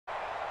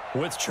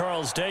With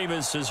Charles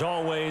Davis, as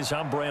always,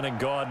 I'm Brandon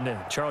Gaudin.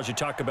 Charles, you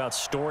talk about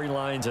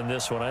storylines in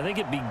this one. I think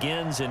it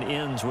begins and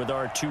ends with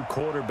our two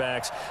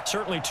quarterbacks,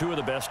 certainly two of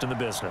the best in the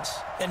business.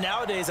 And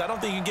nowadays, I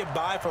don't think you can get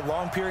by for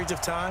long periods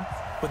of time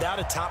without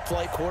a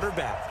top-flight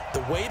quarterback.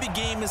 The way the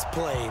game is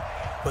played,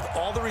 with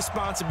all the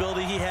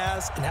responsibility he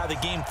has and how the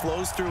game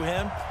flows through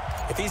him,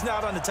 if he's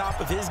not on the top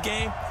of his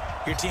game,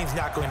 your team's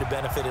not going to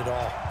benefit at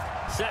all.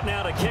 Set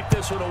now to kick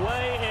this one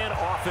away, and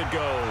off it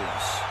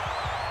goes.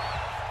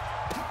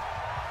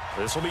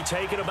 This will be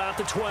taken about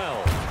the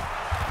 12.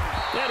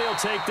 And he'll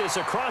take this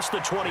across the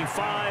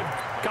 25,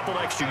 a couple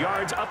extra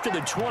yards up to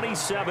the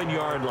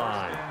 27-yard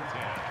line.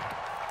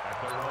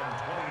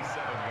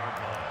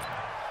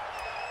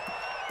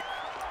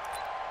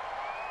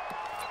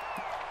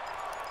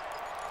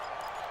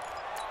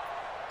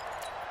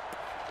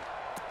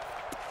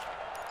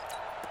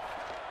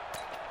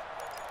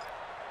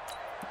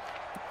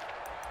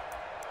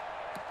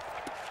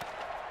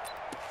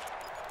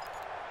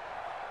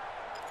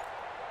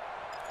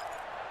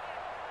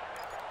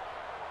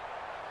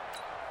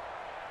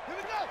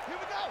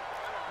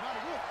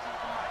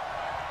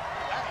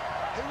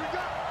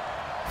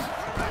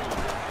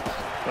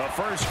 The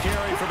first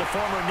carry for the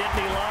former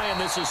Nittany Lion.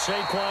 This is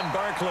Saquon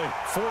Barkley.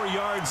 4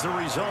 yards the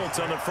result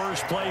on the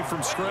first play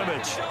from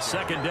scrimmage.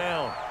 Second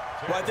down.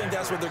 Well, I think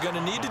that's what they're going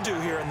to need to do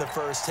here in the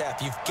first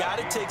half. You've got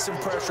to take some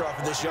pressure off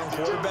of this young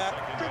quarterback,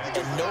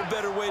 and no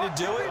better way to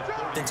do it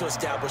than to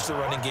establish the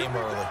running game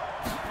early.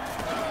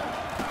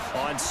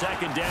 On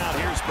second down,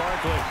 here's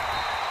Barkley.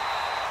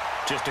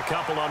 Just a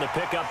couple on the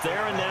pickup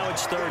there, and now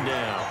it's third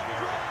down.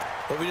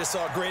 But we just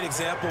saw a great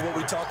example of what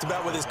we talked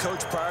about with his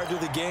coach prior to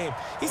the game.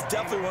 He's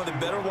definitely one of the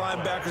better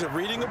linebackers at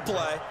reading a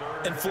play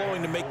and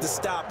flowing to make the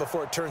stop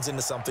before it turns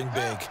into something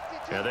big.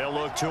 Yeah, they'll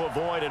look to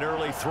avoid an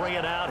early 3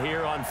 and out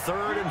here on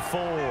 3rd and 4.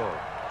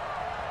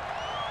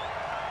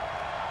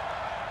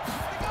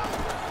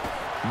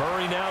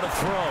 Murray now to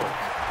throw.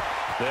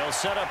 They'll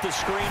set up the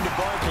screen to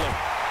Barkley.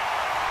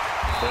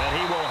 And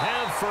he will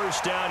have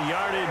first down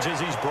yardage as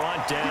he's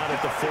brought down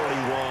at the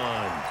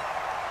 41.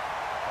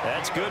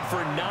 That's good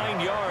for 9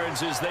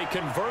 yards as they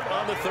convert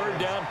on the third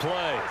down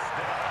play.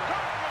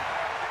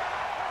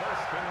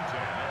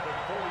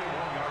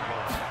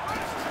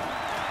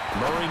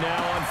 Murray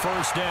now on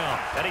first down,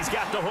 and he's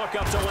got the hook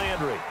up to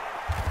Landry.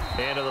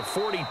 And to the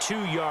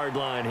 42-yard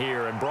line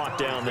here and brought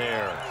down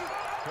there.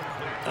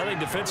 I think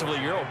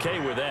defensively you're okay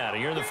with that.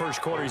 You're in the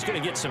first quarter. He's going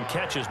to get some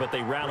catches, but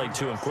they rallied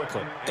to him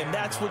quickly. And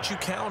that's what you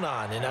count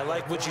on, and I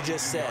like what you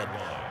just said.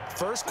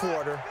 First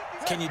quarter,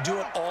 can you do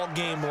it all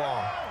game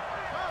long?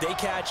 They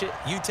catch it,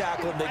 you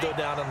tackle them, they go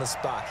down on the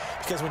spot.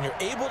 Because when you're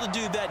able to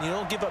do that and you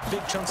don't give up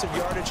big chunks of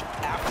yardage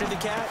after the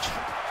catch,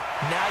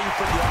 now you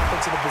put the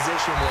offense in a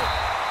position where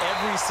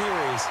every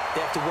series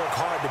they have to work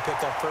hard to pick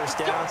up first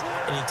downs,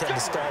 and you tend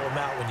to stall them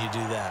out when you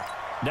do that.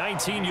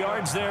 19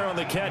 yards there on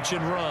the catch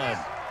and run.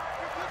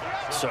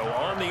 So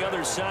on the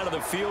other side of the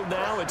field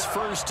now, it's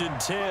 1st and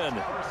 10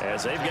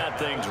 as they've got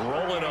things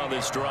rolling on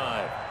this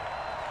drive.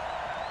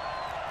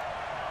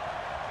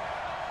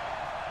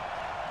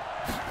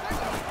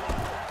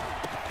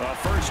 A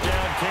first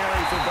down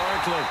carry for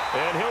Barkley,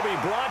 and he'll be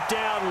brought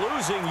down,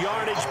 losing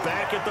yardage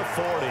back at the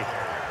 40.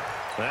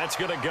 That's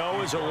going to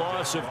go as a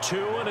loss of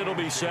 2, and it'll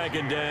be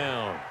second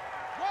down.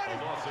 A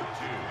loss of 2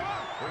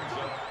 brings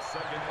up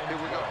second and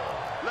 12.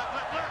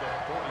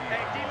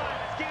 Hey, D-line,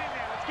 let's get in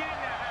there. Let's get in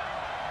there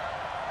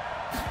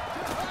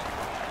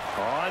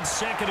now. On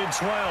 2nd and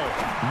 12,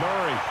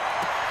 Murray.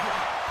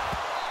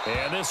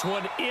 And this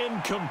one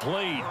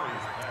incomplete.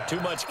 Too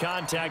much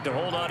contact to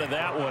hold on to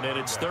that one, and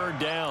it's third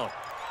down.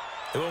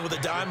 They went with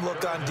a dime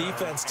look on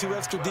defense. 2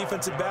 extra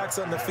defensive backs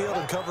on the field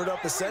and covered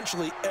up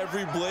essentially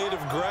every blade of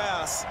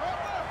grass.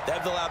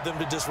 That allowed them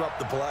to disrupt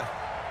the play.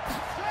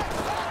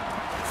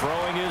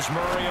 Throwing is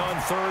Murray on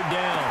third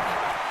down.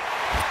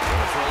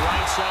 Goes for the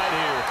right side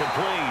here,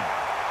 complete.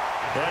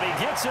 And he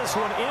gets this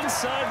one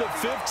inside the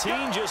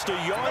 15, just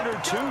a yard or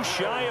 2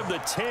 shy of the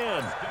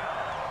 10.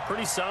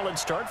 Pretty solid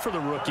start for the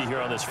rookie here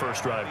on this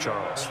first drive,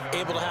 Charles.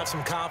 Able to have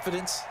some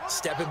confidence,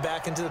 stepping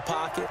back into the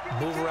pocket,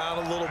 move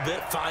around a little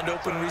bit, find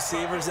open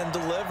receivers, and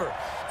deliver.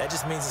 That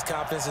just means his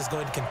confidence is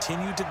going to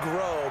continue to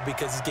grow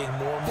because he's getting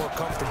more and more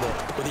comfortable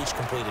with each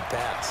completed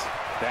pass.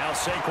 Now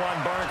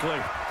Saquon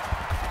Barkley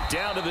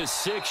down to the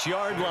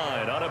 6-yard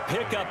line on a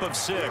pickup of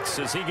 6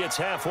 as he gets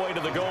halfway to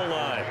the goal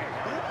line.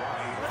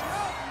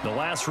 The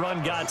last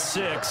run got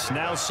 6,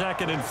 now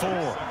 2nd and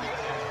 4.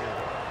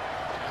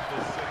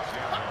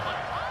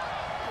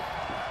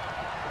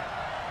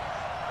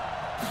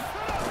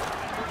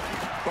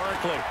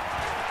 Barkley.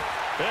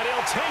 And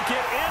he'll take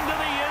it into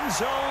the end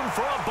zone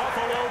for a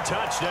Buffalo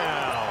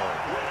touchdown.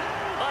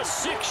 A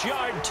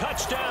 6-yard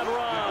touchdown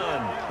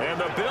run. And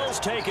the Bills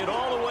take it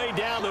all the way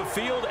down the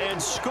field and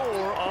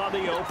score on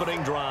the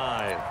opening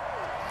drive.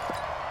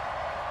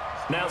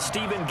 Now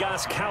Stephen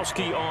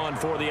Gostkowski on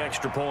for the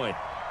extra point.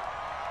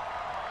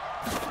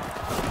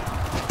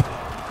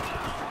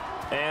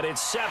 And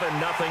it's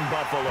 7-0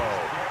 Buffalo.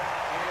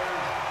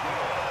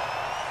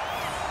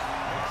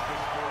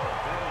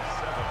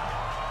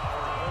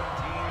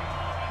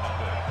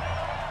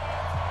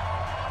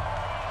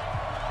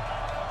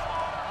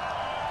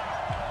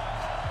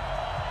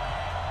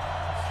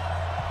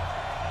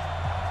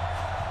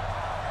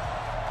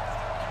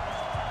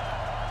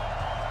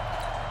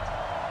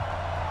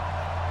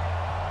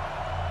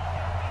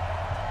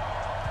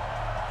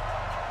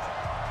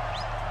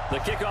 The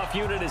kickoff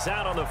unit is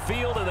out on the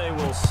field, and they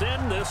will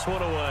send this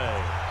one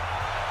away.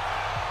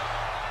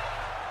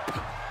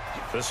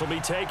 This will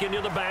be taken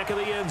to the back of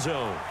the end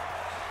zone.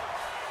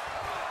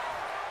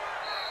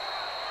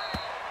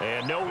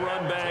 And no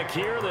run back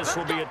here. This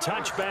will be a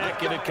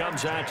touchback, and it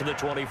comes out to the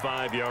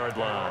 25-yard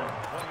line.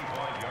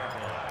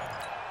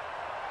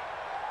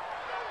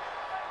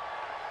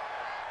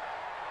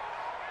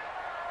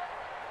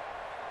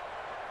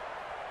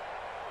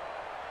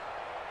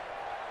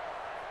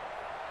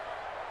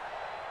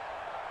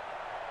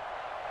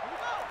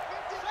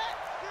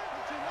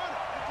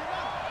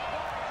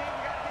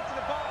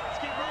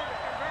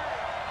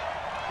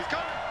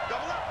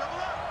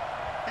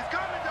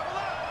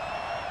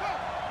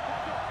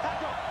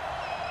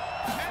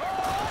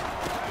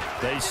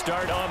 They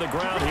start on the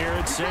ground here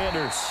at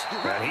Sanders.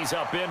 And he's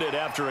upended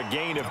after a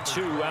gain of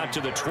 2 out to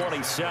the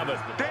 27.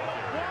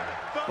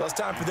 Well, it's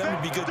time for them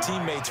to be good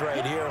teammates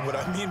right here. And what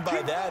I mean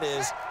by that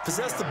is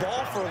possess the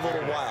ball for a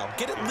little while.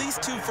 Get at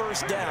least 2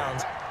 first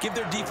downs. Give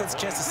their defense a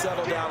chance to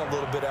settle down a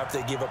little bit after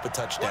they give up a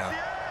touchdown.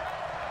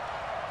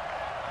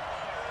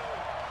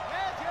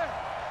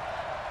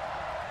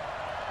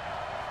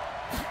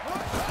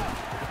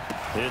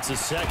 It's a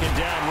second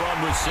down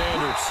run with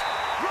Sanders.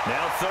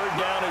 Now third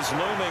down is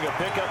looming. A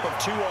pickup of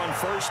 2 on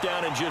first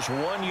down and just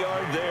 1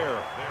 yard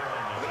there.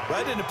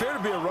 That didn't appear to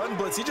be a run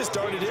blitz. He just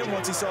darted in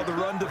once he saw the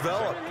run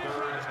develop.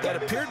 That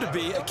appeared to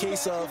be a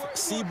case of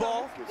see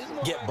ball,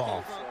 get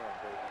ball.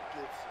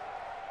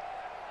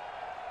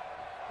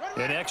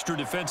 An extra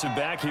defensive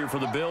back here for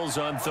the Bills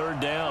on third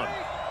down.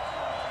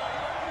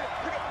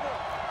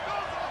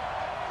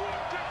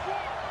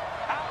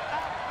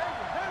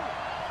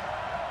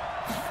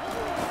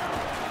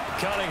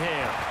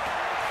 Cunningham.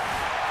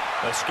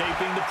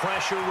 Escaping the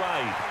pressure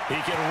right. He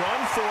can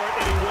run for it,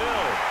 and he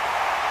will.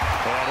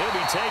 And he'll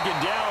be taken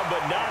down,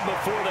 but not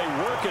before they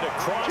work it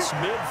across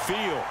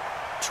midfield.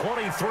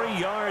 23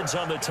 yards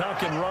on the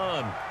tuck and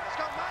run.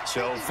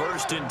 So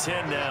 1st and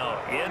 10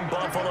 now in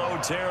Buffalo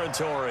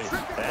territory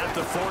at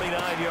the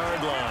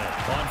 49-yard line.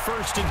 On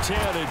 1st and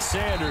 10, it's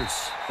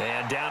Sanders.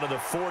 And down to the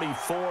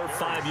 44,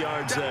 5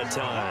 yards that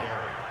time.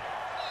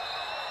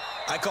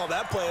 I call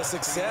that play a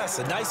success.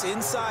 A nice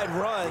inside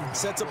run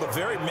sets up a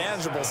very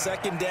manageable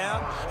second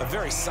down. A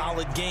very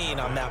solid gain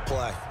on that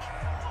play.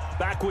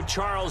 Back with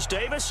Charles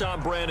Davis.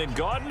 I'm Brandon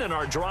Gaudin, and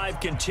our drive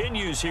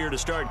continues here to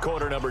start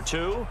quarter number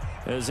 2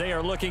 as they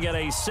are looking at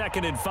a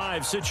 2nd and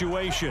 5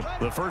 situation.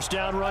 The first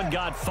down run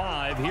got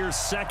 5. Here's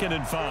 2nd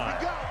and 5.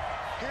 Here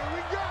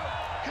we go.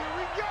 Here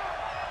we go.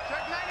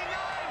 Check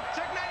 99.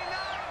 Check 99.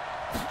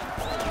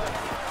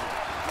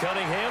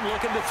 Cunningham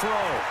looking to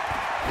throw.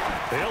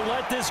 He'll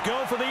let this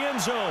go for the end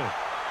zone.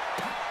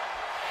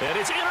 And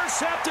it's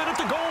intercepted at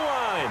the goal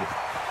line.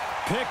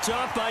 Picked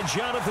up by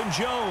Jonathan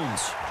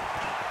Jones.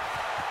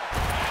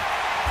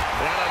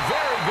 And a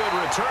very good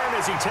return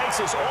as he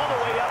takes us all the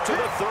way up to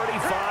the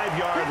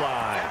 35-yard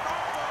line.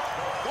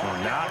 Well,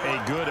 not a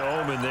good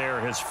omen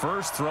there. His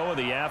first throw of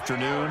the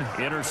afternoon,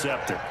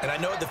 intercepted. And I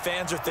know what the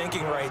fans are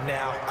thinking right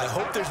now. I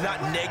hope there's not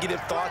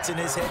negative thoughts in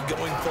his head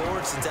going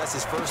forward since that's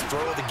his first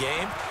throw of the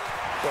game.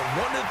 But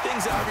one of the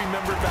things I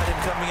remember about him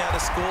coming out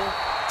of school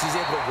is he's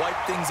able to wipe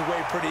things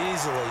away pretty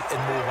easily and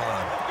move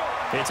on.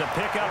 It's a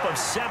pickup of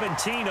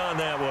 17 on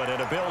that one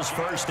and a Bills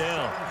first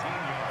down.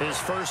 His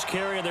first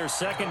carry of their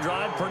second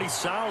drive, pretty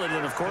solid.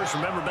 And, of course,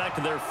 remember back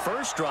to their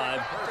first drive,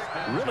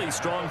 really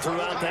strong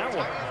throughout that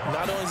one.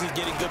 Not only is he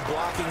getting good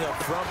blocking up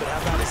front, but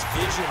how about his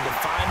vision to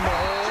find the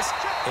holes?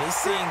 And he's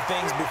seeing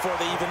things before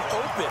they even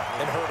open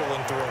and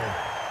hurdling through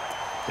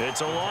them.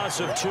 It's a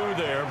loss of 2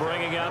 there,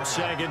 bringing up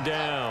second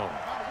down.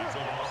 It's a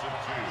loss of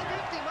 2.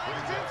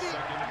 Brings up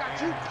 2nd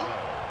and 12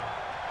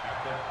 at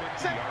the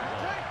 50-yard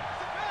line.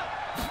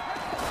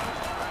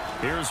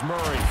 Here's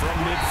Murray from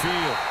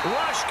midfield.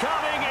 Rush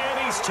coming, and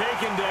he's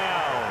taken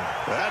down.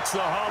 That's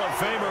the Hall of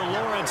Famer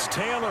Lawrence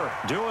Taylor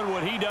doing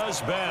what he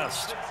does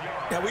best.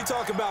 Now, we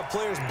talk about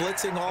players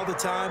blitzing all the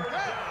time.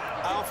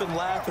 I often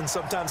laugh and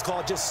sometimes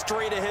call it just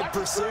straight-ahead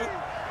pursuit.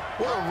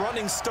 What a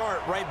running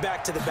start right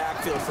back to the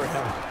backfield for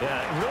him.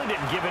 Yeah, it really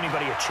didn't give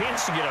anybody a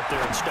chance to get up there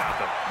and stop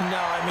him.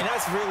 No, I mean,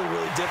 that's really,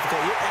 really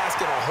difficult. You're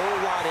asking a whole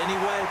lot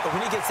anyway, but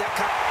when he gets that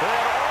kind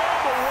and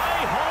all the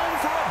way home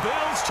for a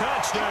Bills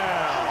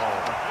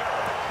touchdown.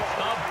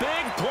 A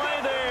big play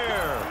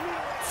there.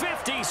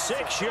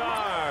 56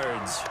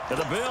 yards. And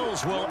the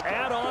Bills will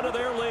add on to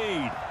their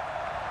lead.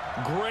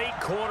 Great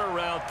corner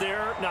route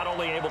there. Not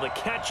only able to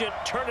catch it,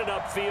 turn it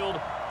upfield,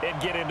 and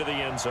get into the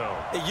end zone.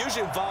 It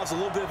usually involves a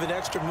little bit of an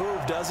extra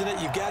move, doesn't it?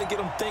 You've got to get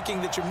them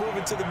thinking that you're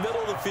moving to the middle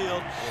of the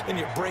field and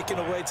you're breaking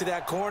away to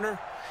that corner.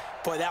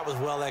 Boy, that was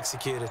well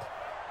executed.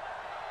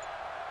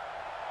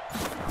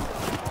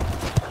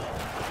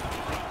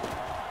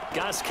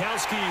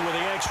 Gostkowski with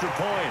the extra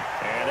point,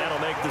 and that'll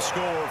make the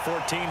score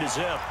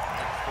 14-0.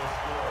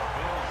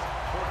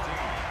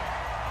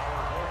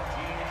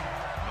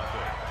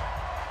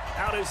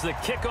 Out is the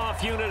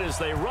kickoff unit as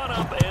they run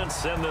up and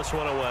send this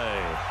one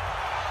away.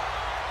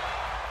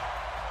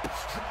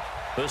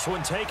 This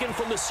one taken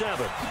from the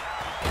 7.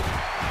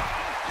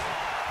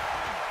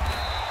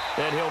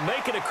 And he'll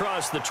make it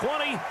across the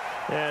 20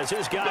 as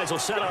his guys will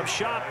set up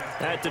shop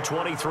at the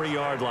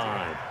 23-yard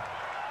line.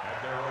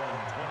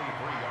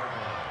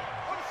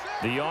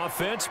 The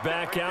offense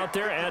back out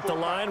there at the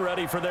line,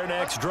 ready for their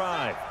next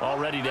drive.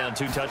 Already down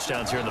 2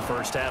 touchdowns here in the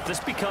first half. This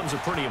becomes a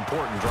pretty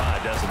important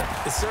drive, doesn't it?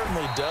 It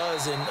certainly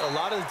does, and a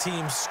lot of the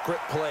teams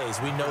script plays.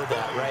 We know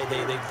that, right? They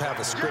have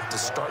a script to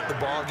start the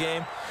ball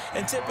game,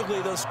 and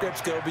typically those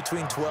scripts go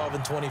between 12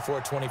 and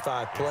 24,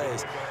 25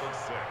 plays.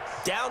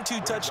 Down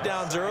 2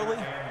 touchdowns early,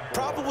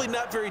 probably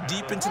not very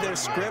deep into their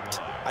script.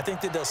 I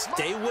think that they'll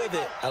stay with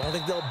it. I don't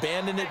think they'll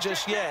abandon it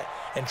just yet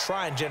and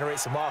try and generate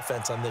some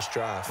offense on this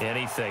drive.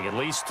 Anything. At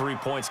least 3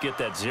 points, get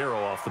that 0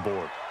 off the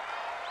board.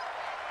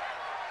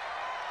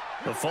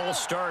 The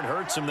false start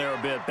hurts him there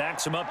a bit.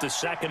 Backs him up to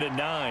 2nd and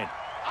 9.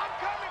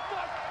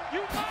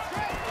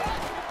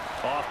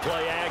 Off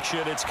play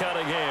action. It's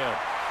Cunningham.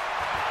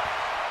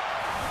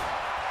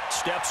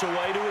 Steps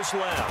away to his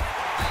left.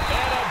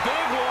 And a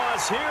big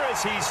loss here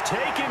as he's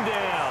taken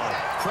down.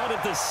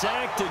 Credit the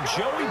sack to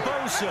Joey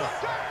Bosa.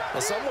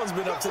 Well, someone's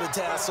been up to the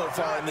task so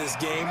far in this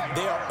game.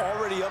 They are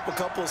already up a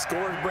couple of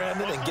scores,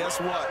 Brandon, and guess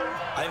what?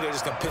 I think they're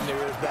just going to pin their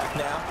ears back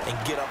now and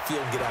get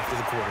upfield and get after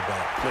the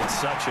quarterback. It's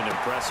such an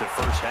impressive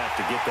first half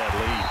to get that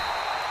lead.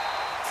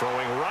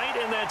 Throwing right,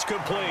 and that's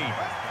complete.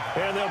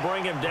 And they'll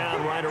bring him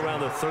down right around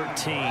the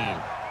 13.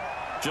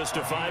 Just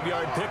a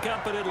 5-yard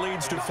pickup, and it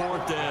leads to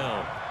 4th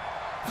down.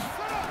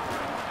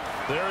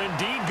 They're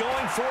indeed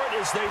going for it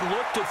as they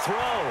look to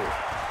throw.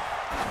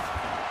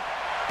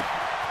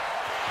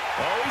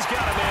 Oh, he's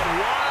got a man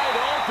wide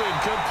open,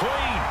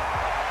 complete.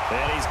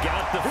 And he's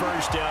got the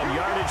first down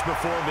yardage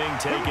before being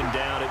taken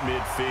down at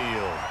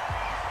midfield.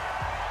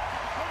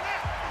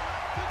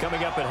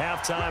 Coming up at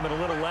halftime in a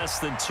little less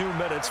than 2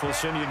 minutes, we'll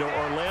send you to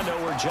Orlando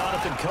where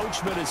Jonathan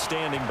Coachman is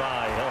standing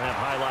by. He'll have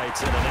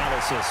highlights and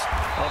analysis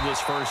of this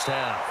first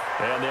half.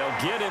 And they'll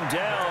get him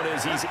down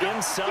as he's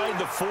inside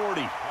the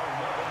 40.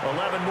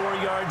 11 more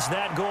yards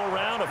that go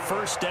around, a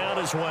first down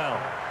as well.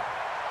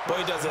 Boy,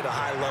 he does it at a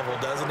high level,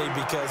 doesn't he?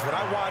 Because when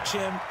I watch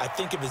him, I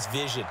think of his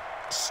vision.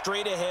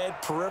 Straight ahead,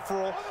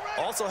 peripheral,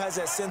 also has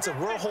that sense of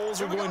where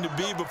holes are going to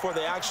be before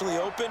they actually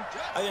open.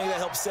 I think that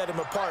helps set him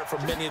apart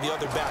from many of the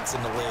other backs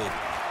in the league.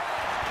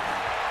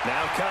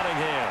 Now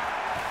Cunningham.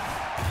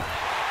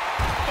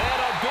 And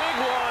a big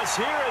loss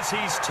here as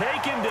he's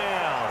taken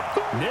down.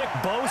 Nick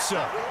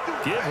Bosa.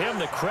 Give him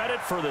the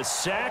credit for the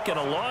sack and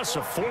a loss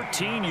of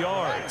 14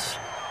 yards.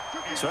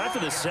 So after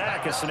the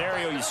sack, a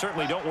scenario you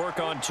certainly don't work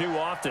on too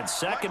often.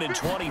 2nd and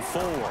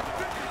 24.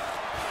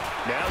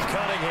 Now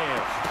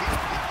Cunningham.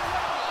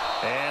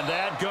 And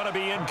that going to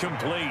be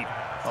incomplete.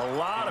 A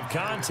lot of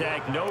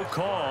contact, no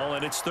call,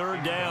 and it's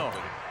 3rd down.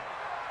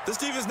 This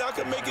team is not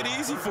going to make it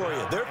easy for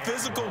you. They're a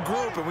physical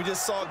group, and we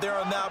just saw it there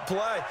on that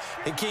play.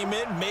 It came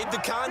in, made the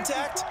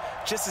contact,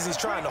 just as he's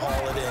trying to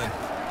haul it in.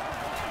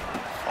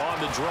 On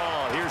the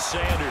draw, here's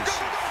Sanders.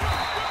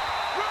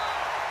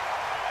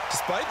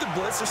 Despite the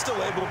blitz, they're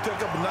still able to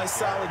pick up a nice,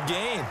 solid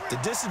gain. The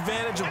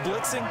disadvantage of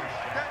blitzing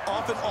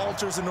often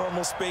alters the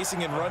normal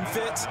spacing and run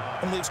fits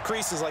and leaves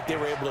creases like they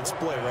were able to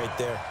exploit right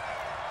there.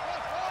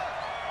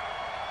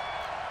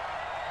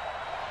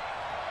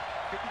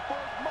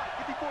 54's Mike.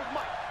 54's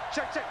Mike.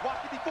 Check, check.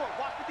 Watch 54.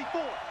 Watch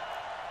 54.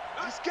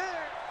 He's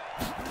scared.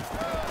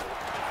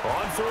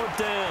 On 4th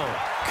down,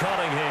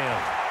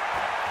 Cunningham.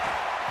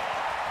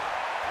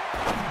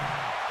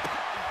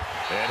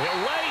 And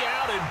he'll lay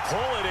out and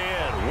pull it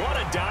in. What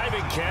a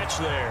diving catch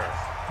there.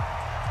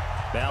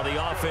 Now the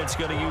offense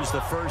going to use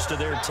the first of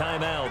their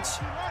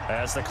timeouts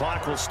as the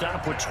clock will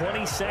stop with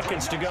 20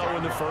 seconds to go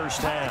in the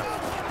first half.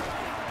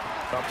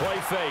 A play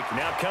fake.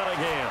 Now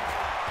Cunningham.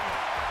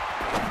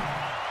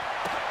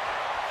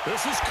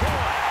 This is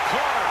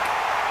Clark.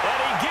 And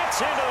he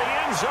gets into the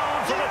end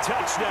zone for the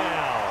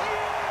touchdown.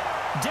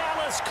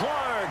 Dallas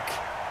Clark.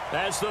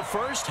 As the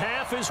first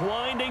half is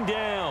winding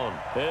down,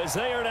 as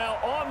they are now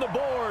on the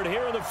board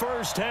here in the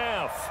first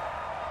half.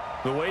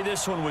 The way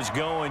this one was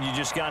going, you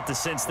just got the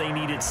sense they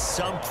needed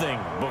something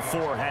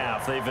before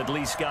half. They've at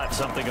least got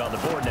something on the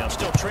board now.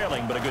 Still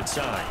trailing, but a good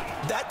sign.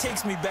 That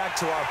takes me back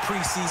to our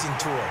preseason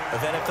tour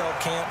of NFL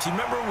camps. You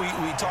remember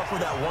we talked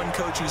with that one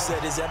coach who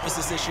said his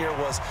emphasis this year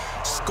was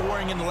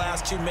scoring in the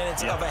last 2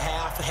 minutes of a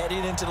half,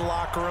 heading into the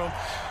locker room.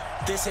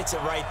 This hits it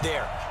right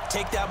there.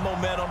 Take that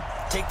momentum,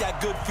 take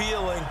that good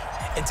feeling,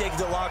 and take it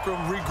to the locker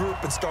room,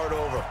 regroup, and start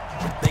over.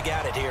 They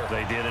got it here.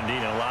 They did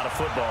indeed. A lot of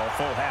football,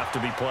 full half to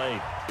be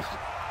played.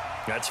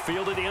 That's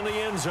fielded in the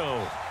end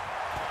zone.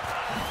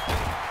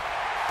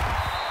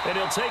 And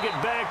he'll take it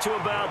back to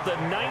about the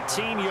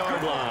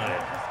 19-yard line.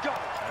 Let's go.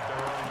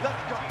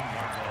 Let's go.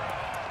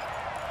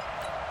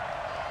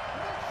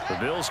 The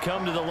Bills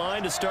come to the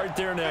line to start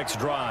their next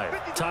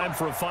drive. Time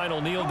for a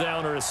final kneel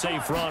down or a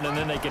safe run, and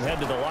then they can head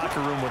to the locker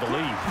room with a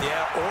lead.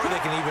 Yeah, or they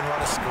can even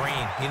run a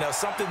screen. You know,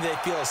 something they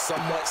feel is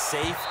somewhat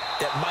safe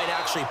that might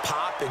actually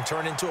pop and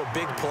turn into a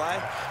big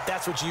play.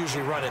 That's what you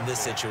usually run in this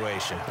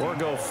situation. Or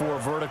go 4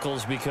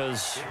 verticals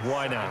because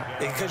why not?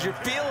 Because you're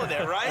feeling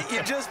it, right?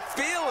 You're just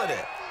feeling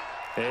it.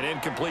 An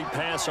incomplete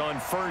pass on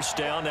first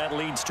down. That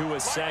leads to a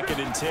 2nd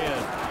and 10.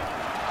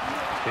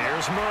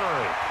 Here's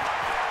Murray.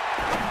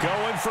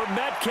 Going for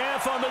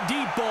Metcalf on the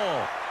deep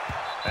ball.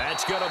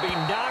 That's going to be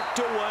knocked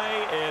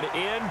away and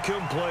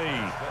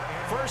incomplete.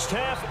 First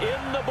half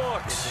in the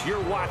books.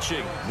 You're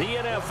watching the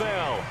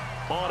NFL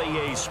on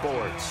EA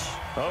Sports.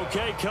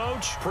 Okay,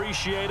 Coach,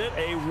 appreciate it.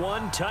 A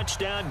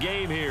 1-touchdown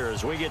game here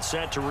as we get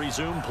set to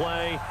resume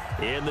play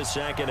in the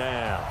second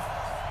half.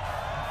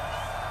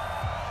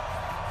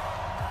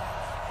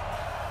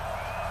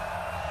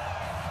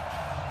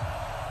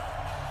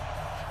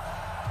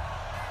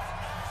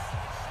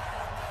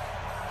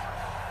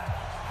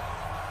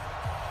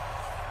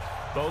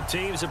 Both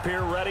teams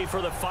appear ready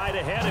for the fight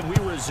ahead, and we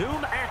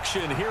resume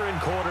action here in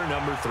quarter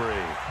number 3.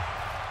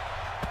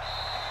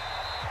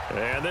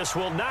 And this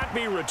will not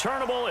be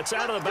returnable. It's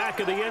out of the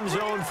back of the end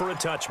zone for a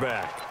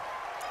touchback.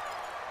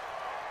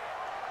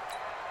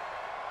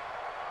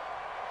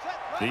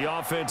 The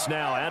offense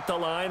now at the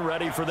line,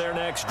 ready for their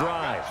next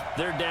drive.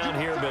 They're down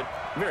here, but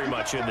very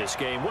much in this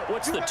game.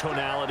 What's the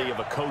tonality of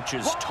a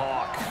coach's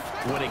talk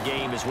when a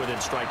game is within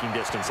striking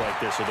distance like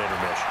this at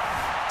intermission?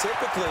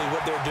 Typically,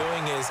 what they're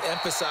doing is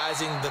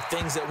emphasizing the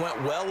things that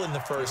went well in the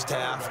first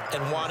half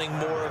and wanting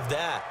more of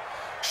that.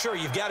 Sure,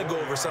 you've got to go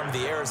over some of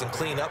the errors and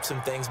clean up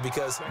some things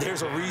because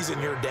there's a reason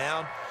you're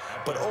down.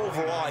 But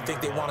overall, I think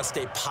they want to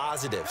stay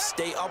positive,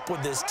 stay up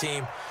with this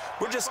team.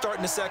 We're just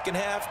starting the second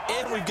half,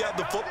 and we've got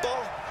the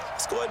football.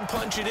 Let's go ahead and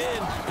punch it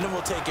in, and then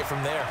we'll take it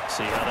from there.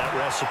 See how that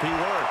recipe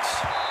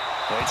works.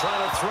 They try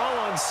to throw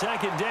on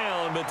second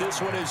down, but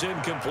this one is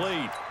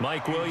incomplete.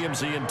 Mike Williams,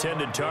 the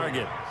intended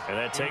target. And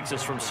that takes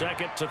us from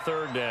 2nd to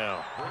 3rd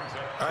down.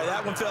 All right,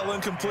 that one fell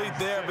incomplete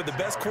there, but the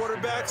best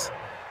quarterbacks,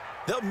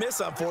 they'll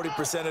miss on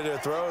 40% of their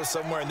throws,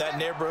 somewhere in that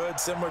neighborhood,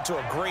 similar to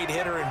a great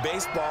hitter in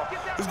baseball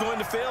who's going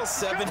to fail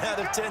 7 out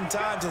of 10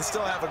 times and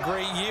still have a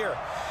great year.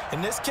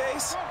 In this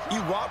case,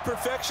 you want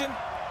perfection,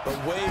 but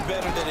way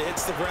better that it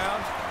hits the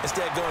ground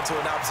instead of going to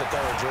an opposite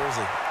color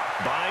jersey.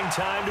 Buying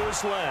time to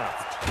his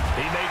left.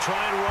 He may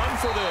try and run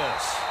for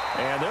this.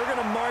 And they're going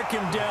to mark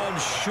him down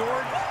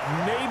short,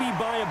 maybe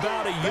by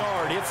about a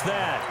yard, if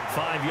that.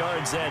 5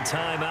 yards that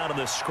time out of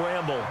the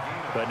scramble.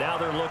 But now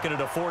they're looking at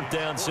a 4th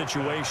down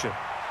situation.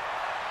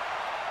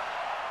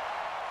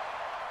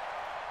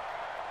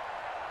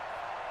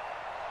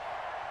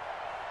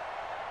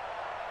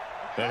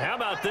 And how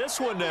about this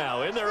one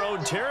now? In their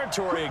own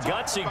territory, a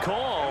gutsy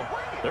call.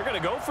 They're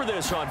going to go for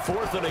this on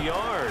 4th and a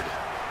yard.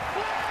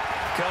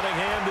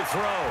 Cunningham to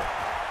throw.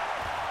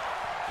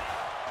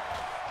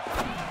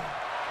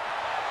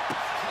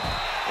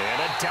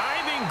 And a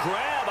diving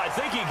grab. I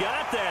think he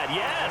got that.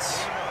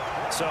 Yes.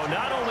 So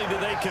not only do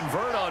they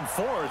convert on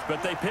 4th,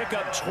 but they pick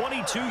up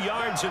 22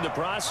 yards in the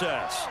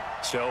process.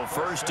 So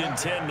 1st and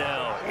 10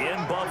 now in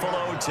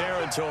Buffalo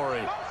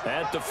territory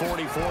at the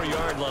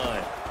 44-yard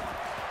line.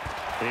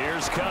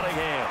 Here's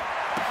Cunningham.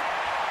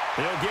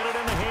 He'll get it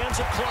in the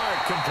hands of Clark,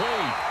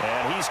 complete.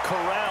 And he's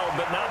corralled,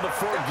 but not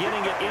before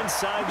getting it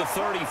inside the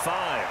 35.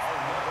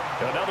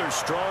 Another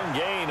strong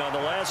gain on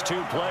the last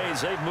 2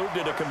 plays. They've moved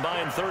it a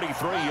combined 33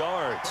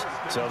 yards.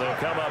 So they'll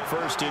come up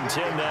 1st and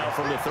 10 now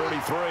from the 33.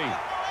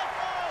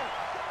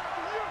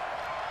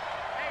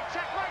 Hey,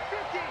 check Mike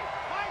 50.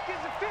 Mike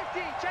is a 50.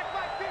 Check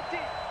Mike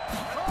 50.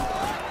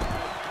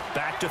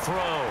 Back to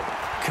throw.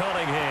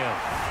 Cunningham.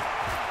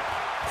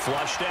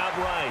 Flushed out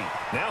right.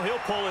 Now he'll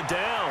pull it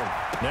down.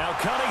 Now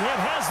Cunningham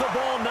has the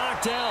ball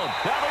knocked down.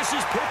 Now this is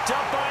picked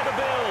up by the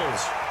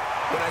Bills.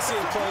 When I see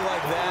a play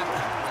like that,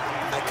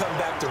 I come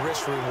back to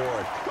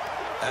risk-reward.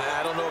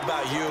 I don't know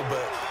about you,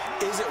 but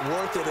is it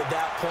worth it at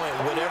that point,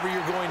 whatever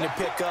you're going to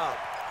pick up,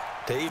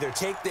 to either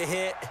take the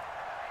hit,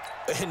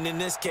 and in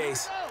this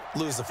case,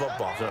 lose the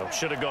football? So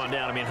should have gone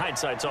down. I mean,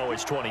 hindsight's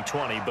always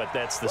 20/20, but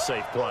that's the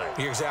safe play.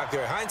 You're exactly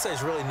right.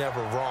 Hindsight's really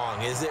never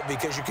wrong, is it?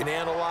 Because you can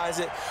analyze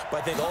it,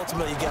 but I think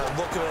ultimately you got to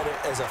look at it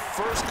as a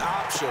first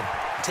option,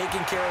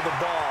 taking care of the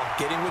ball,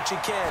 getting what you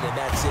can, and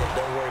that's it.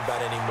 Don't worry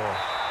about it anymore.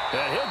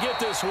 And he'll get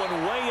this one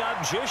way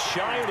up just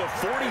shy of the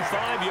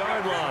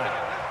 45-yard line.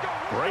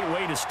 Great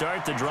way to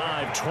start the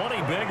drive.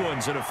 20 big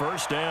ones and a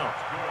 1st down.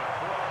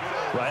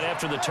 Right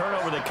after the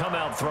turnover, they come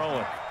out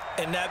throwing.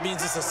 And that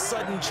means it's a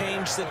sudden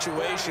change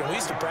situation. We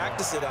used to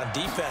practice it on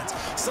defense.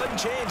 Sudden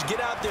change, get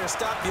out there,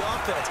 stop the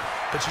offense.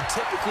 But you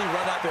typically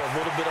run out there a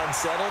little bit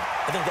unsettled.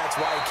 I think that's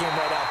why he came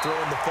right out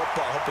throwing the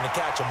football, hoping to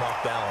catch him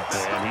off balance.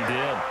 And he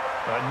did.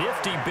 A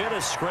nifty bit of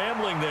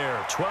scrambling there.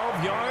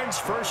 12 yards,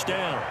 1st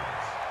down.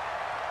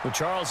 Well,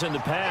 Charles, in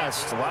the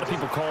past, a lot of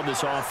people called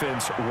this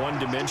offense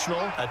one-dimensional.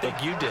 I think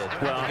you did.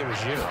 Well, I think it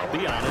was you. I'll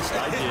be honest,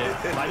 I did.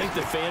 I think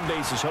the fan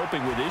base is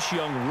hoping with this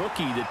young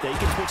rookie that they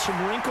can put some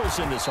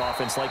wrinkles in this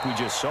offense like we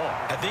just saw.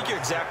 I think you're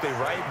exactly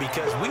right,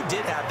 because we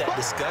did have that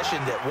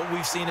discussion that what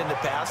we've seen in the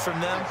past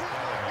from them,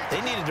 they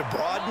needed to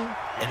broaden,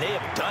 and they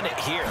have done it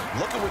here.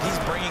 Look at what he's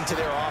bringing to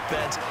their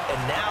offense, and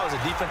now as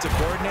a defensive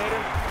coordinator,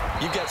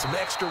 you've got some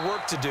extra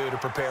work to do to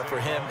prepare for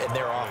him and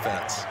their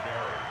offense.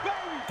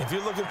 If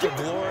you're looking for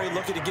glory,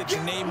 looking to get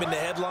your name in the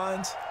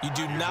headlines, you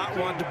do not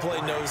want to play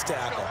nose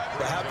tackle.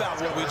 But how about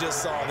what we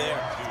just saw there?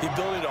 The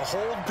ability to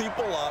hold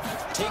people up,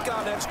 take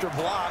on extra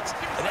blocks,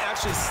 and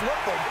actually slip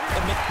them.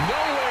 And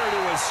nowhere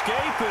to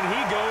escape, and he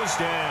goes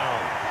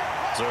down.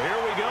 So here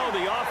we go.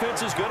 The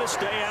offense is going to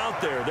stay out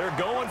there. They're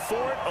going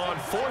for it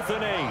on 4th and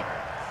 8.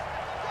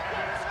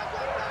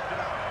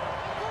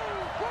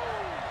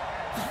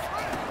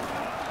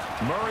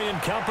 Murray and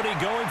company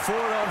going for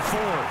it on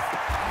 4th.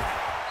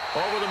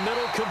 Over the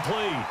middle,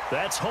 complete.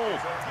 That's Holt.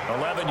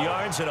 11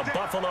 yards and a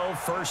Buffalo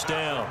first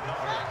down.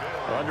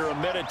 Under a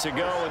minute to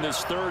go in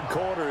this third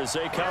quarter as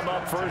they come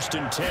up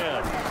 1st and 10.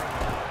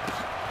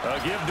 A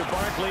give to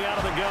Barkley out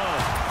of the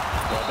gun.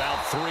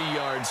 About 3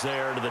 yards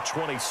there to the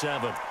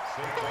 27.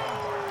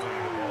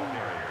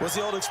 What's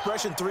the old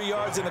expression, 3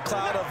 yards in a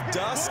cloud of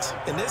dust?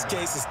 In this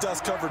case, it's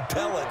dust-covered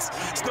pellets.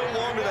 It's no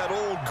longer that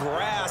old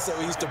grass that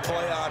we used to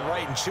play on,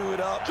 right, and chew it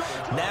up.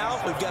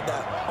 Now we've got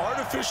that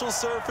artificial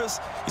surface.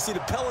 You see the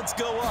pellets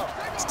go up.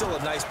 Still a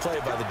nice play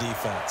by the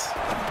defense.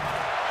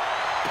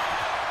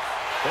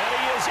 And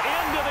he is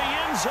into the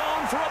end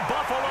zone for a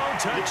Buffalo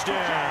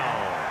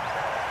touchdown.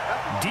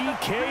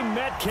 DK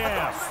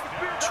Metcalf,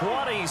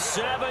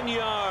 27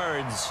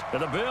 yards.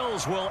 And the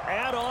Bills will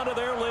add on to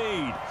their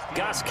lead.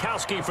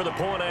 Gostkowski for the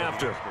point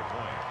after.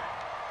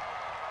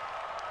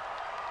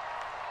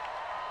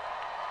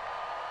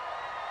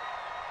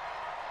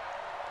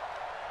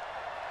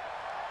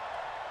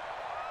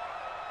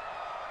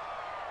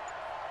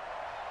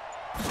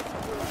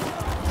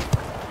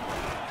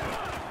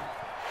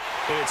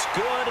 It's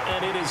good,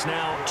 and it is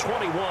now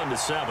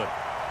 21-7.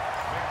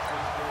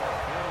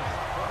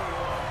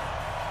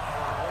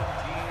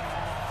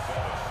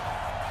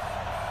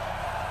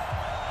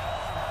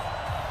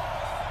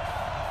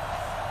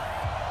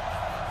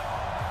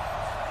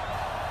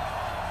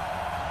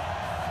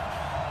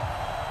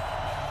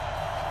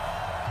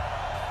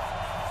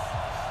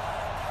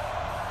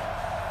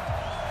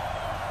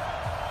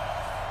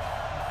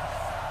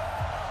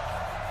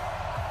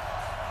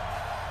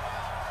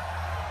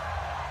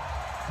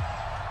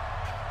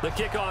 The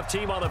kickoff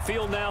team on the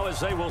field now as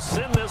they will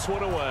send this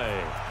one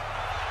away.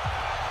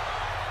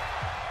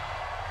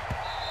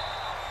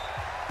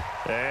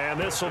 And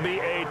this will be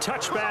a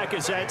touchback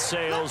as that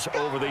sails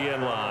over the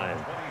end line.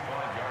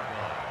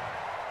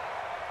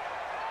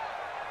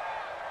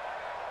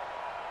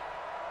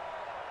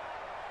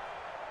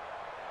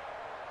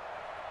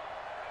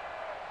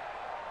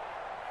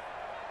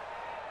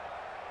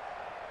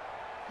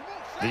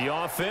 The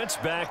offense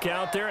back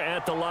out there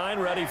at the line,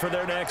 ready for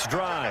their next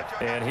drive.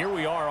 And here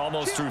we are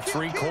almost through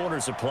 3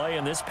 quarters of play,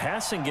 and this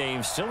passing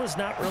game still has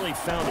not really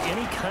found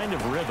any kind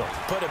of rhythm.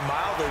 Put it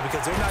mildly,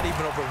 because they're not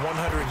even over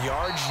 100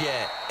 yards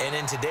yet. And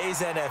in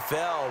today's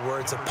NFL, where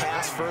it's a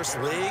pass-first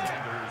league,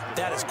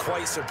 that is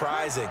quite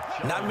surprising.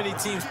 Not many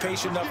teams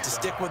patient enough to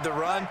stick with the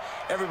run.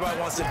 Everybody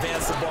wants to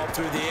advance the ball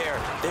through the air.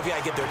 They've got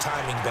to get their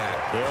timing back.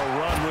 They'll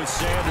run with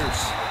Sanders.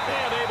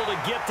 And able to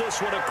get this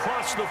one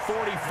across the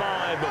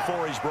 45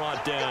 before he's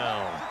brought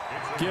down.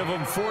 Give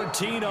him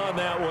 14 on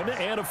that one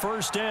and a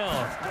first down.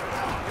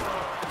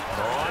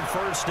 On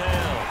first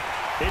down,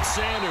 it's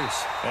Sanders.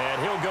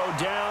 And he'll go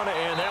down,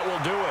 and that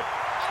will do it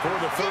for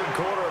the third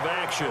quarter of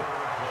action.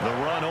 The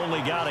run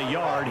only got a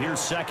yard. Here's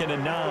 2nd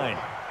and 9.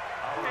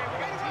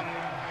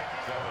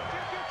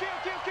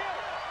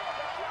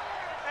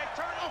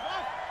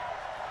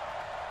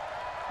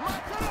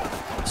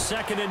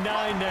 Second and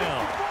 9 now.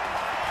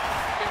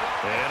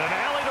 And an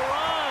alley to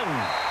run.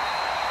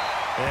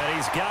 And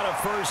he's got a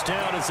first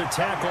down as a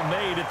tackle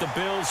made at the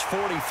Bills'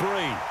 43.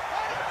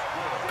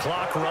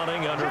 Clock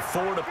running, under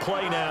 4 to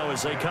play now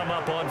as they come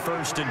up on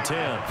 1st and 10.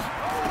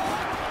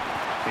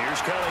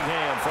 Here's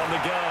Cunningham from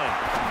the gun.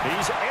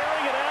 He's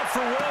airing it out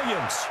for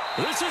Williams.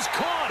 This is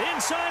caught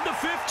inside the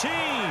 15.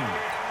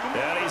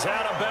 And he's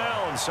out of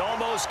bounds.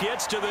 Almost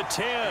gets to the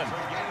 10.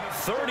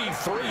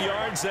 33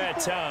 yards that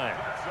time.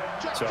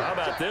 So how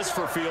about this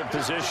for field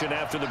position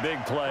after the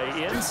big play?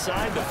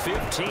 Inside the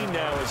 15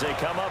 now as they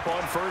come up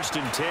on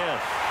 1st and 10.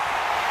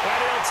 And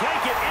he'll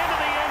take it into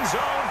the end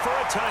zone for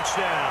a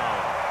touchdown.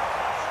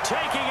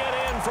 Taking it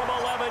in from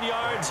 11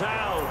 yards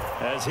out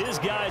as his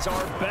guys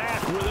are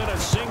back within a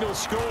single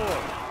score.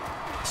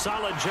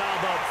 Solid job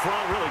up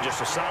front, really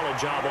just a solid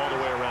job all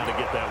the way around to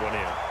get that one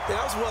in.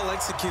 That was well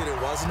executed,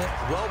 wasn't it?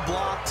 Well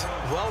blocked,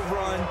 well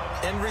run.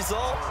 End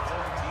result,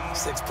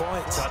 6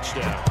 points.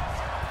 Touchdown.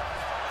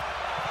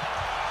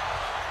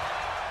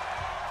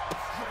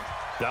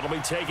 That'll be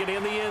taken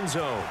in the end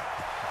zone.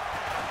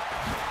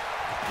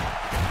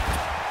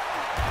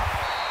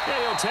 And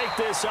he'll take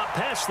this up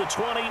past the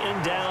 20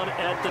 and down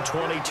at the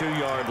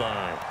 22-yard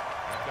line.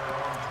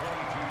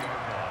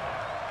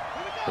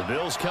 The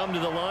Bills come to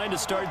the line to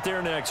start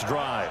their next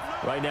drive.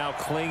 Right now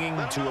clinging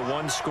to a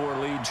 1-score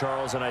lead,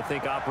 Charles, and I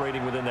think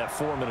operating within that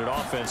 4-minute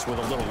offense with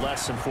a little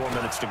less than 4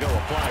 minutes to go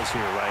applies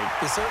here, right?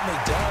 It certainly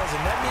does,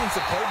 and that means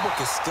the playbook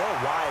is still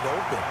wide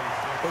open.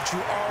 But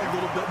you are a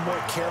little bit more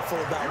careful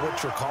about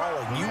what you're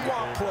calling. You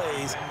want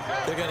plays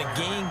that are going to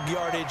gain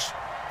yardage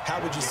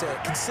how would you say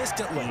it,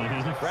 consistently,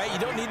 right? You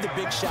don't need the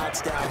big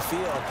shots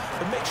downfield,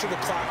 but make sure the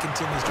clock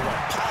continues to run.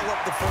 Pile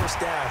up the first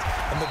downs.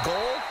 And the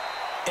goal,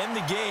 end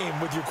the game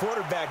with your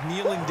quarterback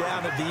kneeling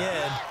down at the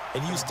end,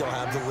 and you still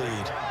have the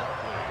lead.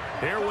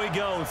 Here we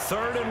go,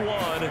 3rd and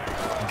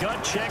 1.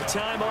 Gut check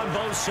time on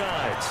both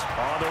sides.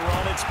 On the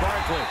run, it's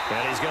Barkley.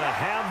 And he's going to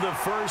have the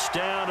first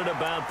down at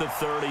about the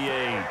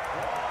 38.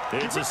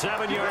 It's a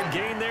 7-yard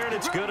gain there, and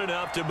it's good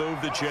enough to move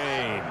the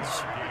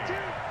chains.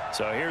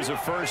 So here's a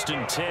 1st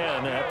and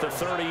 10 at the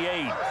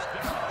 38.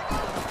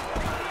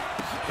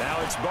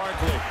 Now it's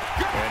Barkley.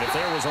 And if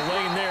there was a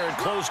lane there, it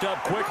closed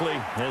up quickly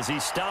as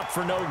he stopped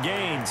for no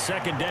gain.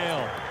 2nd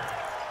down.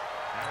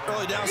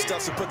 Early down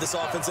stuff to put this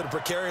offense in a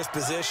precarious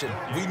position.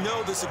 We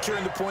know that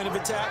securing the point of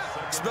attack,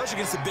 especially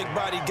against the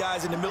big-bodied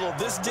guys in the middle of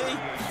this D,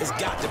 has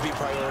got to be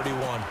priority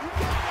 1.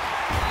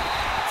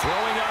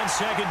 Throwing on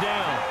 2nd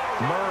down.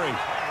 Murray.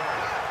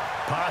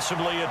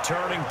 Possibly a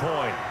turning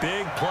point.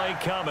 Big play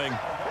coming.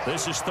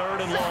 This is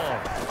 3rd and long.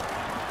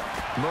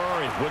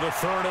 Murray with a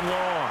 3rd and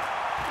long.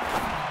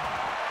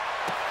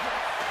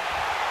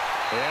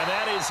 And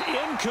that is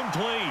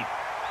incomplete.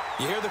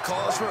 You hear the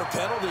calls for a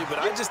penalty, but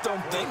I just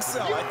don't think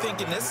so. I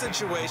think in this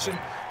situation,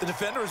 the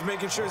defender was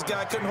making sure his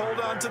guy couldn't hold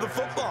on to the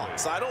football.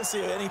 So I don't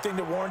see anything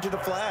that warranted a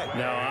flag.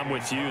 No, I'm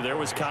with you. There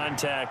was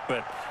contact,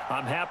 but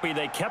I'm happy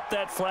they kept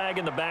that flag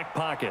in the back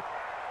pocket.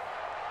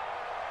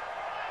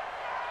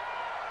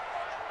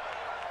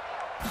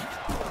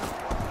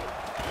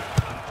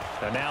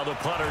 And now the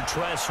punter,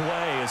 Tress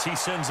Way, as he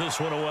sends this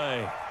one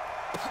away.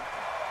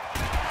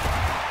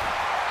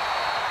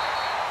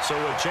 So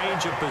a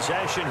change of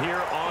possession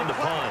here on the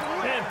punt.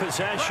 And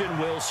possession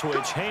will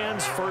switch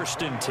hands,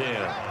 1st and 10.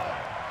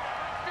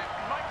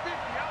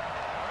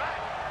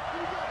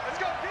 Let's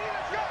go, D,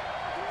 let's go.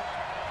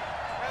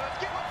 Hey, let's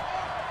get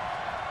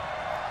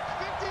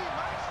 15,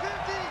 Mike's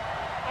 50.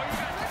 Oh, you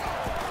got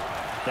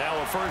it. Now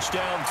a 1st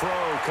down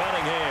throw,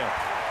 Cunningham.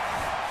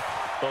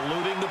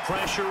 Eluding the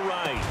pressure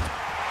right.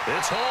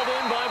 It's hauled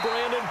in by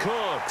Brandon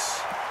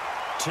Cooks.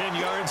 10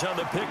 yards on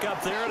the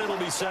pickup there, and it'll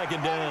be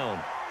 2nd down.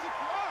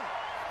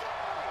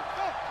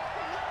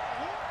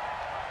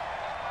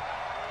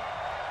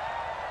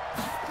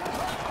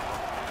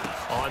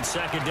 On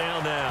 2nd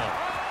down now,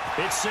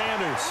 it's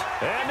Sanders.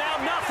 And now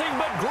nothing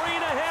but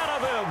green ahead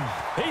of him.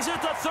 He's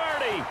at the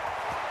 30.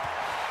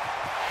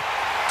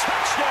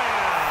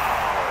 Touchdown!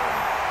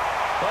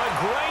 A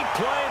great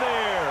play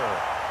there.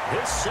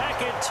 His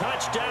 2nd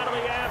touchdown of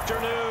the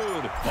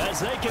afternoon,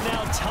 as they can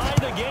now tie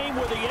the game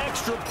with the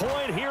extra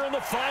point here in the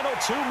final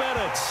 2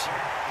 minutes.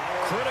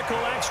 Critical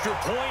extra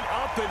point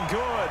up and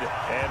good.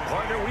 And,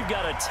 partner, we've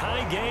got a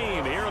tie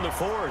game here in the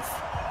 4th.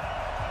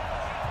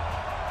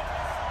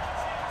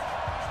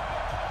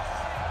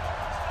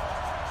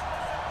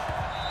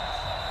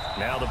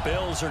 Now the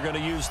Bills are going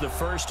to use the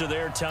first of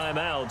their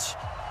timeouts.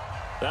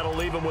 That'll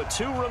leave them with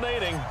 2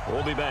 remaining.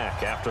 We'll be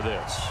back after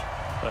this.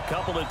 A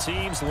couple of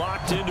teams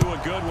locked into a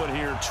good one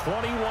here.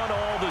 21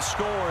 all the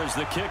score as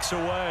the kick's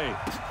away.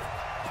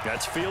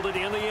 That's fielded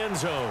in the end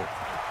zone.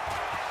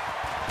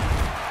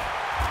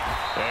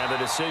 And the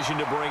decision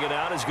to bring it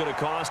out is going to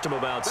cost him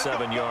about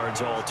 7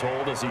 yards all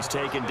told as he's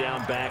taken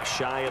down back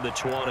shy of the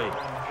 20.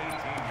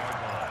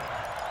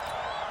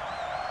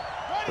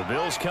 The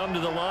Bills come to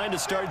the line to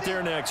start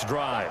their next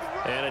drive.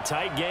 And a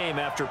tight game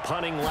after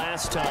punting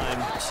last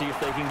time. See if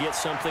they can get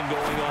something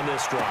going on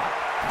this drive.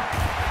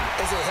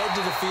 As they head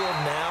to the field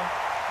now,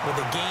 with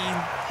the game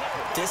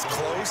this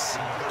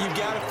close, you've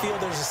got to feel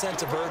there's a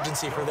sense of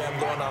urgency for them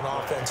going on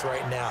offense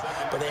right now.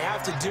 But they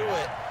have to do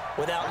it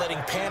without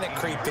letting panic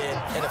creep in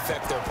and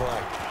affect their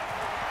play.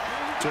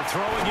 To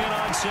throw again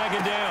on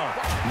 2nd down.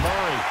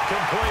 Murray,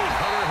 complete.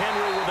 Hunter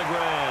Henry with the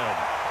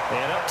grab.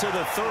 And up to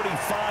the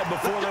 35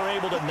 before they're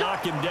able to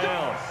knock him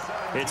down.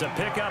 It's a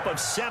pickup of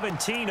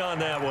 17 on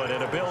that one,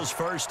 and a Bills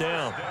 1st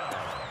down.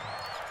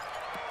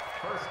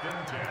 1st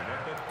and 10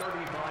 at the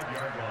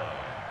 35-yard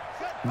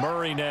line.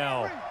 Murray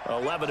now,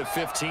 11 of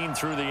 15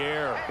 through the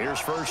air. Here's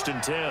 1st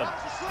and 10.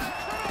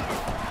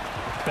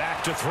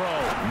 Back to throw.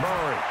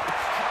 Murray.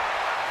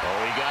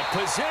 Oh, he got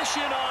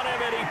position on him,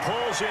 and he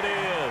pulls it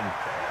in.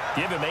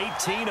 Give him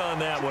 18 on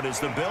that one as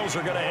the Bills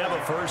are going to have a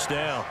 1st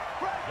down.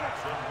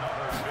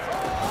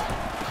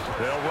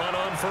 They'll run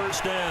on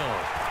 1st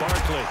down.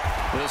 Barkley.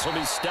 This will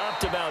be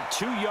stopped about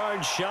 2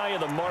 yards shy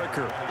of the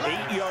marker.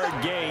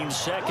 8-yard gain,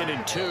 2nd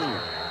and 2.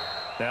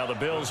 Now the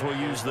Bills will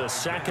use the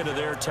 2nd of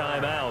their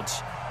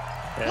timeouts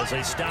as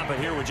they stop it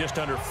here with just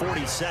under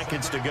 40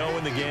 seconds to go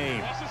in the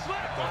game.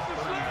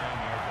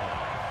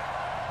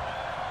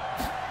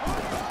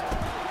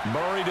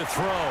 Murray to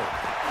throw.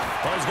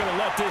 He's going to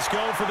let this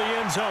go for the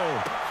end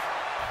zone.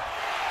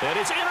 And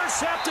it's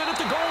intercepted at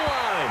the goal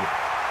line.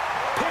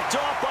 Picked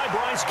off by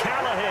Bryce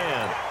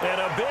Callahan. And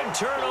a big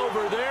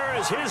turnover there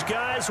as his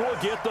guys will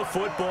get the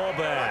football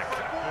back.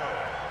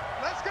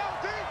 Let's go,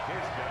 D.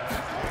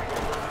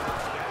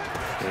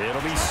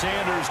 It'll be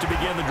Sanders to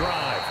begin the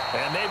drive.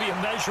 And maybe a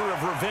measure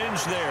of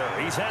revenge there.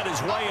 He's had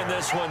his way in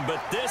this one,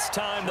 but this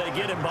time they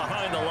get him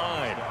behind the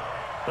line.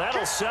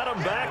 That'll set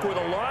him back with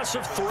a loss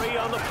of 3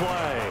 on the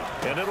play.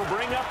 And it'll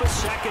bring up a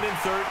 2nd and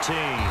 13.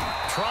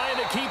 Trying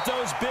to keep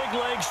those big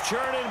legs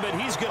churning, but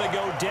he's going to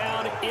go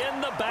down in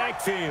the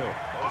backfield.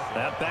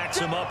 That backs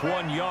him up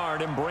 1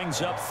 yard and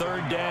brings up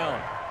 3rd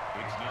down.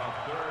 It's now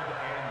 3rd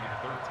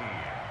and 13.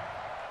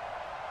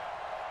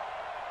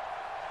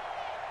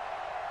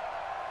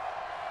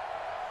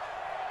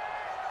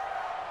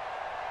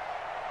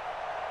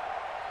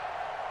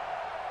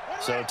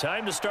 So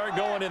time to start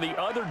going in the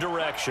other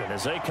direction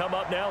as they come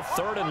up now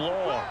 3rd and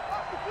long.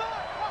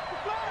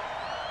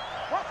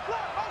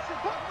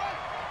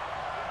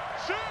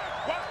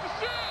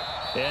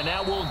 And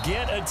now we'll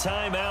get a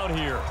timeout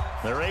here.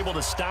 They're able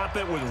to stop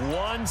it with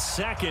 1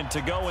 second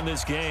to go in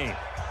this game.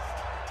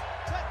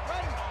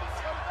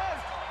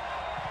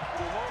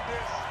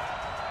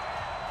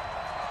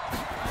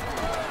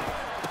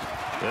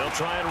 They'll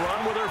try and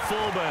run with their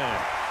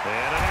fullback.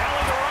 And an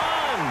alley to run.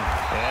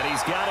 And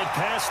he's got it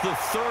past the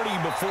 30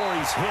 before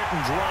he's hit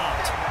and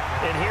dropped.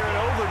 And here in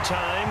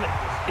overtime,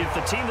 if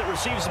the team that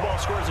receives the ball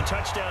scores a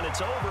touchdown,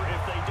 it's over.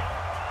 If they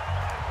don't.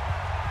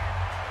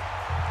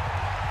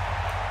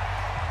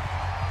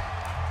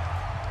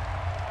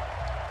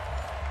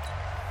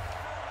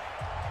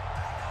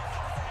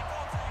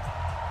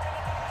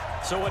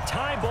 So a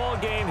tie ball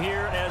game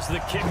here as the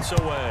kick's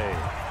away.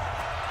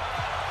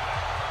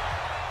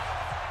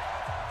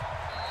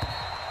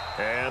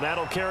 And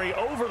that'll carry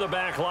over the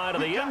back line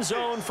of the end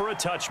zone for a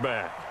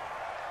touchback.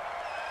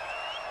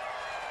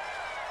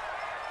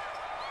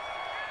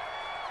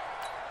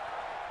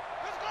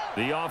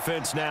 The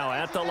offense now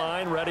at the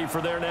line, ready for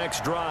their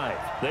next drive.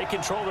 They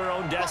control their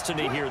own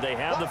destiny here. They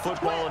have the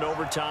football in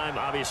overtime.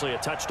 Obviously, a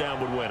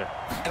touchdown would win it.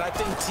 And I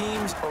think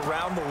teams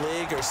around the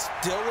league are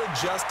still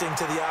adjusting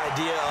to the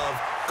idea of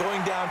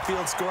going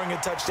downfield, scoring a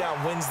touchdown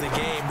wins the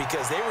game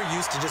because they were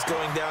used to just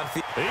going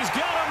downfield. He's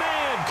got a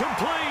man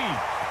complete.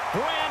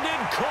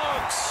 Brandon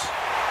Cooks.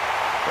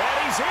 And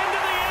he's into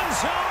the end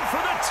zone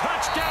for the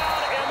touchdown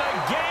and the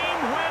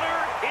game winner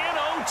in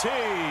OT.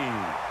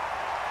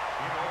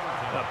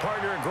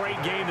 Partner, a great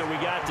game that we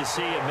got to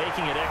see and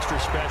making it extra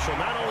special.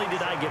 Not only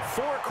did I get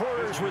 4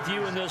 quarters with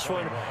you in this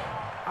one,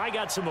 I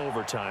got some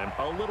overtime,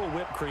 a little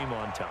whipped cream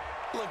on top.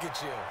 Look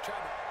at you.